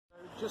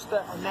just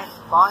a neck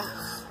bike,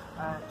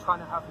 trying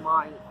to have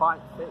my bike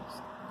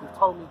fixed. They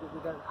told me that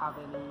we don't have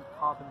any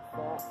carbon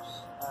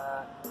forks.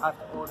 I have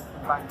to order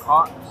from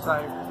Bangkok, so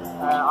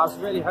I was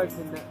really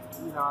hoping that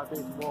I'd be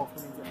able to walk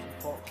in and get some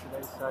forks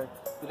today. So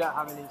we don't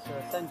have any. So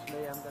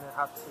essentially, I'm going to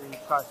have to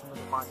try some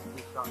other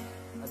bicycle shops,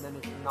 and then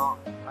if not,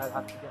 I'll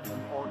have to get them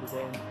ordered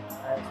in.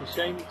 It's a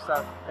shame because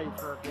I've paid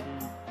for a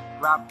bloody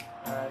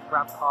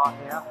grab car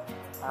here.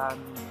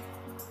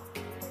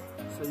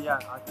 So yeah,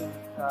 I think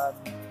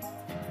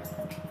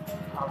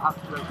I'll have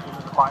to go to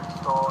another bike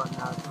store and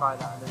try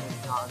that, and then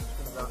if not, I'm just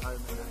going to go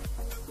home and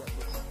get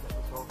this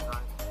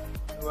organised.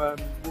 So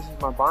this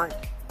is my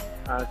bike.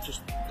 I've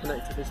just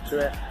connected this to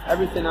it.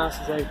 Everything else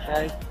is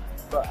okay,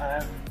 but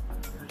I'll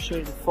show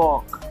you the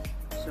fork.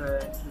 So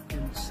you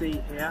can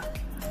see here,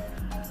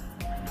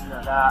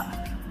 like that.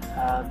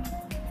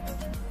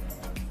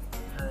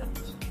 And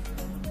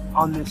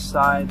on this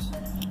side,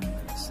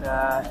 it's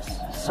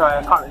sorry,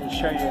 I can't really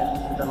show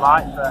you with the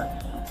light, but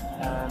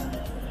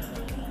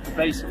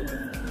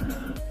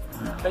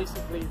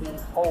basically the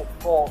whole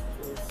fork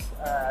is,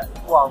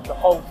 well, the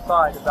whole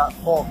side of that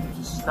fork is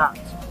just snapped,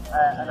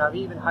 and I've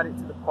even had it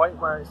to the point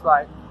where it's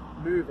like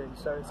moving,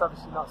 so it's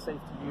obviously not safe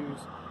to use.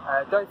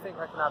 Don't think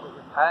I can have it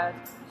repaired,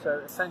 so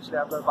essentially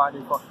I've got to buy a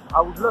new fork.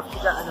 I would love to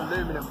get an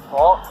aluminum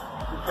fork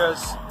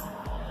because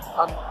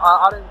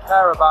I don't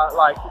care about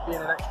like it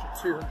being an extra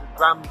 200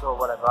 grams or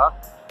whatever.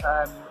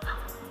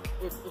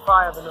 If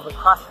I have another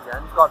crash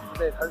again, God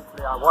forbid,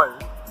 hopefully I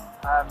won't,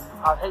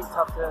 I'd hate to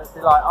have to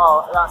be like,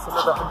 oh, that's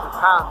another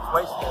 £100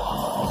 wasted.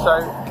 So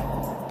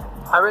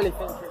I really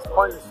think it's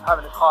pointless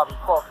having a carbon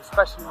fork,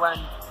 especially when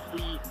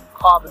the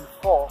carbon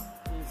fork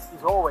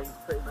is always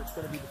pretty much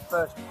going to be the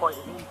first point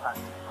of impact.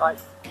 Like,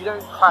 you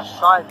don't crash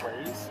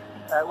sideways,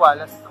 well,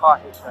 unless the car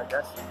hits you, I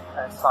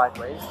guess,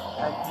 sideways,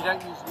 and you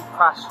don't usually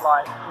crash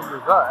like in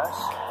reverse.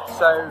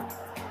 So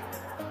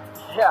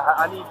yeah,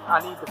 I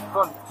need the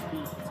front to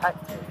be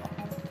protected.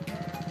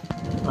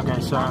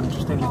 Okay, so I'm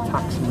just in the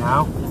taxi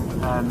now,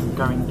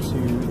 going to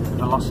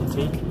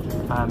Velocity.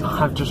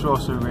 I've just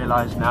also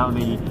realised now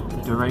the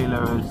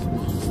derailleur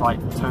has like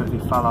totally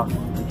fell off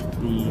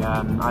the,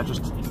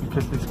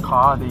 because this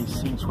car, the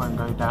seats won't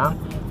go down,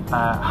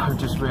 I've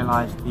just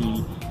realised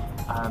the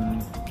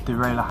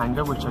derailleur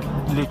hanger, which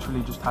I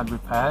literally just had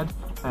repaired,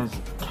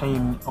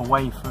 came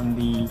away from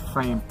the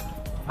frame,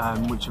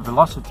 which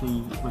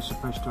Velocity was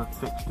supposed to have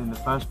fixed in the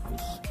first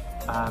place.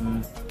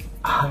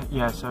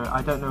 Yeah, so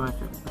I don't know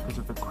if it's because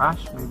of the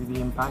crash, maybe the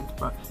impact,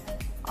 but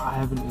I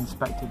haven't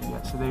inspected it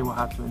yet, so they will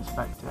have to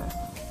inspect it.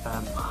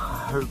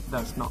 I hope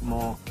that's not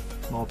more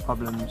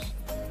problems.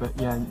 But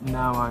yeah,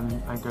 now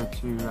I go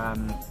to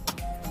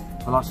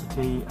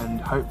Velocity, and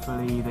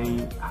hopefully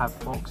they have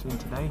forks in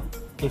today.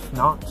 If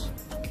not,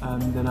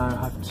 then I'll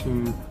have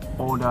to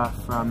order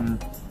from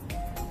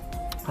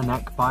a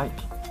neck bike,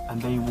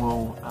 and they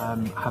will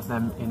have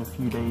them in a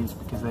few days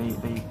because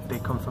they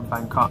come from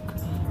Bangkok.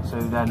 So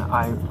then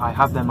I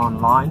have them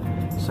online.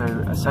 So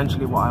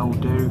essentially what I will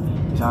do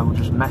is I will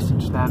just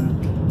message them,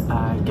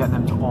 get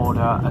them to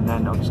order, and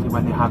then obviously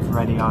when they have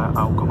ready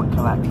I'll come and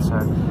collect. So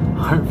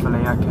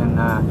hopefully I can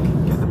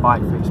get the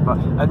bike fixed. But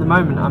at the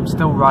moment I'm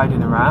still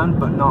riding around,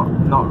 but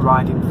not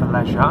riding for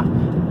leisure,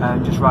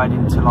 just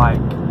riding to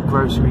like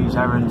groceries,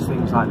 errands,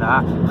 things like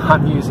that.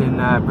 I'm using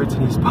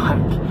Brittany's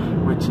bike,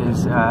 which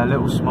is a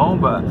little small,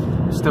 but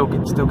still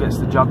gets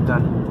the job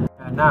done.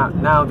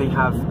 Now they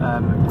have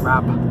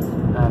Grab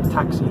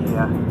taxi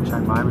here in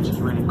Chiang Mai, which is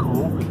really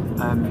cool,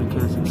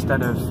 because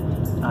instead of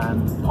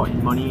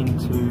putting money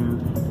into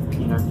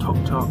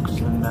tuk-tuks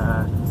and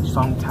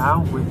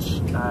Songtao,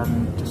 which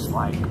just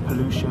like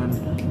pollution,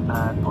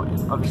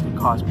 obviously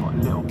cars put a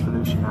little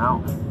pollution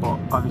out, but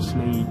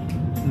obviously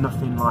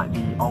nothing like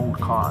the old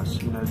cars,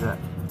 that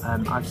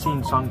I've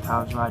seen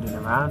Songtaos riding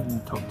around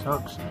in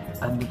tuk-tuks,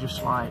 and they're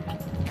just like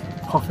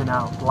puffing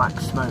out black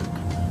smoke.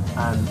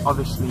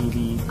 Obviously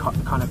the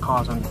kind of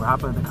cars on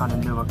Grab are the kind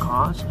of newer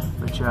cars,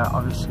 which are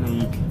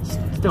obviously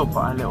still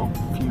put a little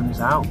fumes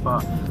out,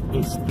 but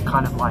it's the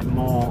kind of like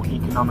more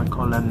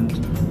economical and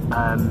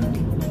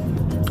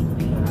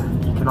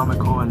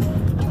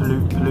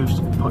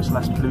pollution, puts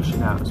less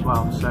pollution out as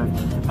well. So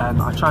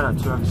I try not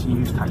to obviously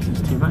use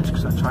taxis too much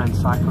because I try and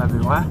cycle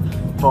everywhere,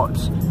 but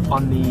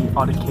on the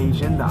odd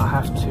occasion that I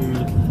have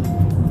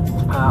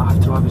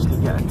to obviously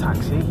get a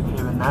taxi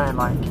here and there,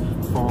 like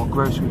for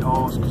grocery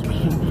hauls, because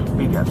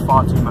we get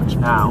far too much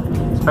now,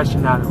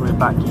 especially now that we're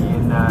back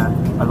eating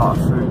a lot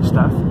of fruit and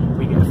stuff.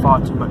 We get far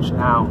too much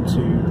now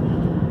to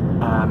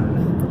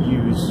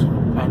use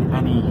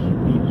any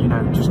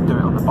just do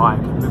it on the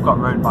bike. We've got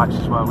road bikes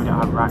as well, we don't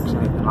have racks or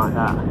anything like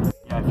that.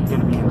 Yeah, if you're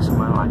going to be in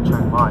somewhere like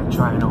Chiang Mai,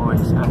 try and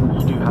always,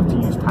 and you do have to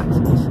use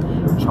taxis,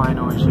 try and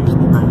always use the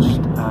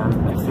most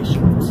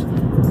efficient,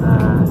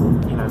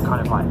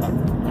 kind of like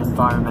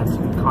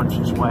environmentally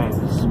conscious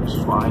ways, which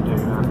is what I do.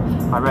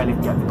 I rarely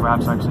get the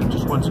Grab cycle,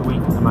 just once a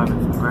week at the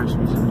moment for the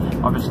groceries,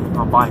 and obviously if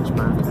my bike's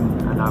broken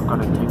and I've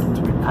got to take it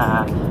to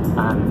repair,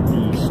 and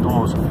the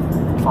stores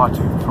are far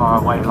too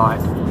far away, like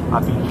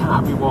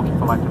I'd be walking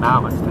for like an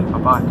hour to take my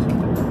bike.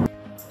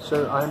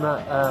 So I'm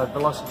at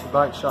Velocity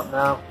Bike Shop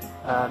now.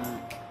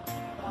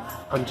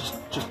 I'm just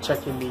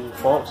checking the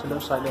forks. It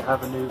looks like they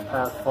have a new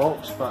pair of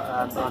forks, but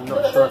I'm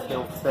not sure if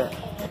they'll fit.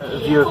 A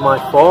view of my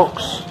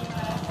forks,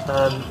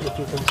 if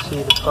you can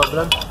see the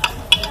problem.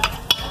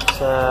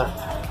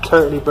 It's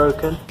totally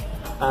broken.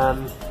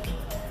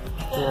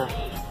 Yeah,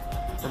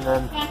 and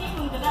then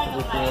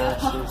everything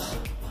else is.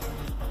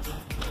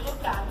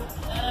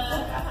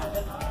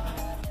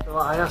 So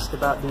I asked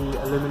about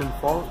the aluminum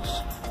forks,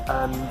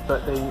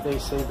 but they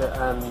say that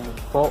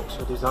forks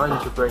are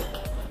designed to break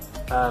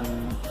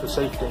for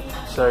safety.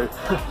 So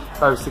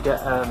if I was to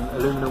get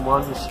aluminum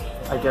ones,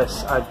 I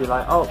guess I'd be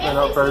like, oh, they're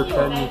not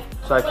broken,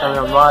 so I carry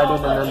on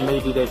riding, and then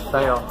maybe they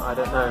fail. I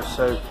don't know.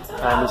 So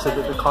he said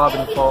that the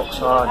carbon forks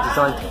are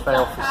designed to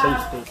fail for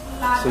safety.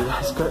 So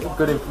that's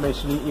good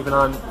information. Even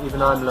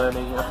I'm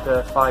learning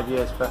after 5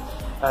 years. But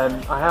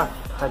I have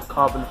had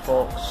carbon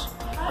forks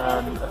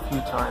a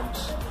few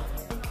times.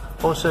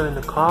 Also in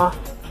the car,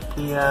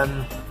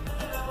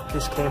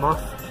 this came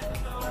off.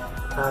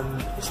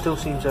 It still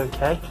seems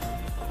okay.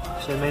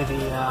 So maybe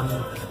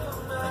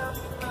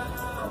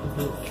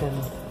we can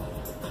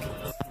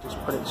just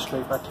put it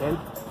straight back in,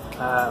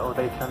 or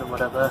they can, or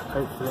whatever.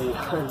 Hopefully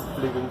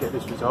we can get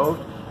this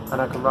resolved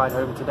and I can ride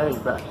home today.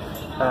 But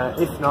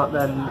if not,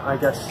 then I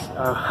guess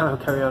I'll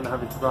carry on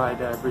having to ride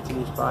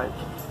Brittany's bike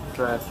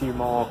for a few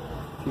more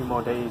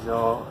days,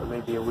 or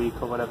maybe a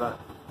week or whatever.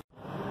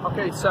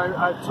 Okay, so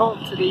I've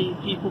talked to the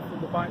people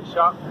from the bike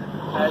shop.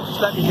 Just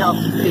let me get off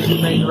the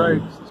busy main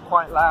road because it's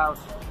quite loud.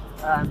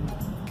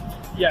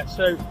 Yeah,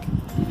 so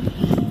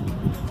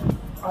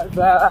I've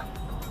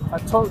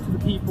talked to the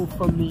people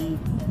from the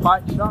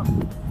bike shop,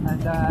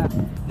 and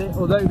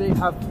although they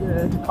have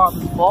the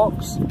carbon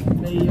forks,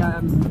 they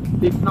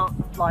cannot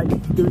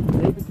do it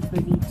today because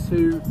they need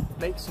to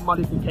make some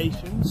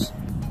modifications,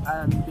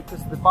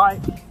 because the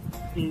bike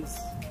is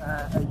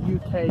a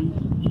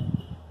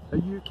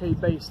UK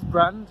based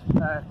brand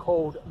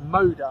called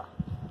Moda,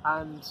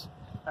 and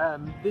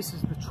this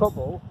is the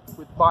trouble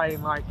with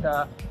buying like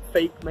a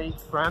fake make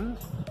brand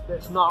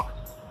that's not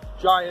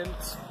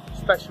Giant,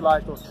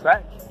 Specialized or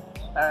Trek.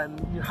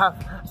 You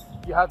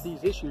have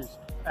these issues.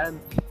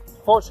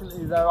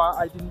 Fortunately though,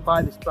 I didn't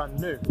buy this brand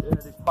new.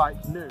 This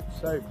bike's new,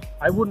 so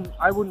I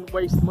wouldn't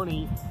waste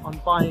money on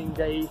buying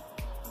a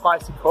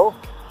bicycle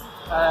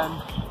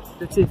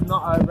that is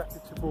not a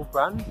reputable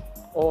brand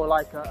or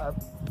like a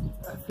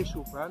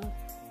official brand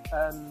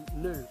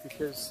new,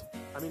 because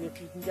I mean,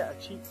 if you can get a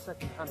cheap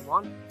second-hand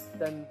one,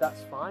 then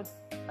that's fine.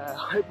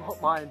 I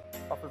bought mine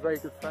off a very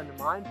good friend of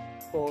mine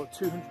for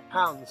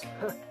 £200.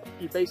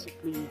 He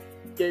basically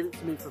gave it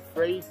to me for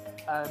free.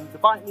 The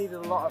bike needed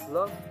a lot of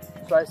love,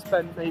 so I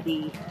spent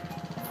maybe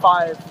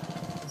 5,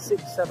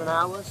 6, 7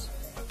 hours,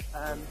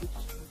 which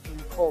you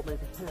can call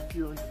maybe a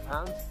few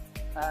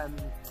 £100,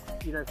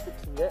 you know,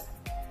 fixing it.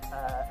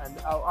 And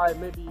I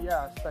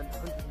spent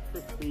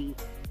 £150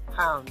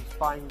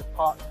 buying the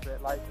parts for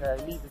it. Like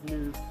it needed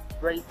new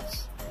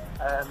brakes,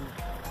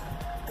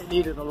 it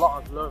needed a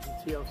lot of love and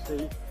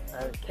TLC,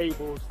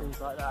 cables, things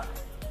like that.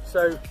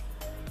 So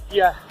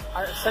yeah,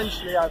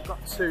 essentially I've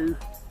got to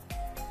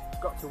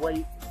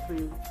wait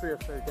three or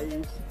so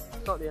days.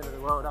 It's not the end of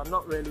the world. I'm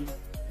not really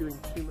doing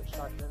too much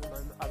cycling at the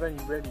moment. I've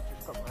only really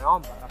just got my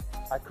arm back.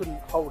 I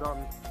couldn't hold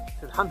on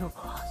to the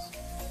handlebars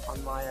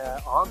on my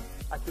arm.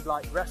 I could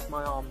like rest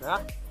my arm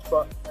there,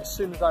 but as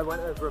soon as I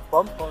went over a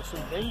bump or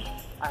something,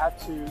 I had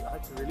to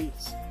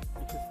release,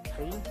 because the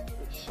pain,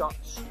 it shot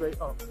straight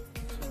up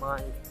to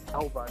my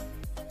elbow,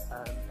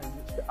 and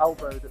it's the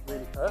elbow that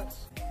really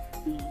hurts.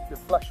 The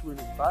flesh wound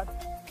is bad,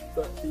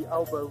 but the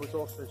elbow was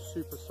also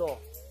super sore.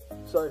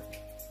 So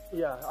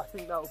yeah, I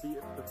think that will be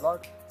it for the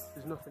vlog.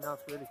 There's nothing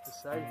else really to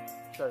say,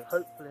 so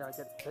hopefully I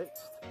get it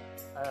fixed.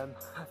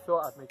 I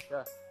thought I'd make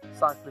a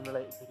cycling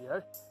related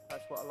video.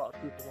 That's what a lot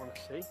of people want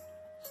to see.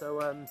 So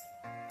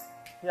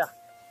yeah,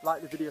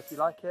 like the video if you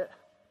like it.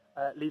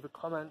 Leave a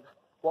comment.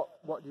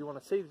 What do you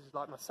want to see? This is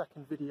like my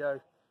second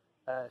video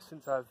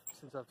since I've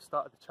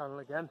started the channel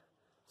again.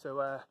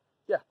 So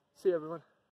yeah, see you everyone.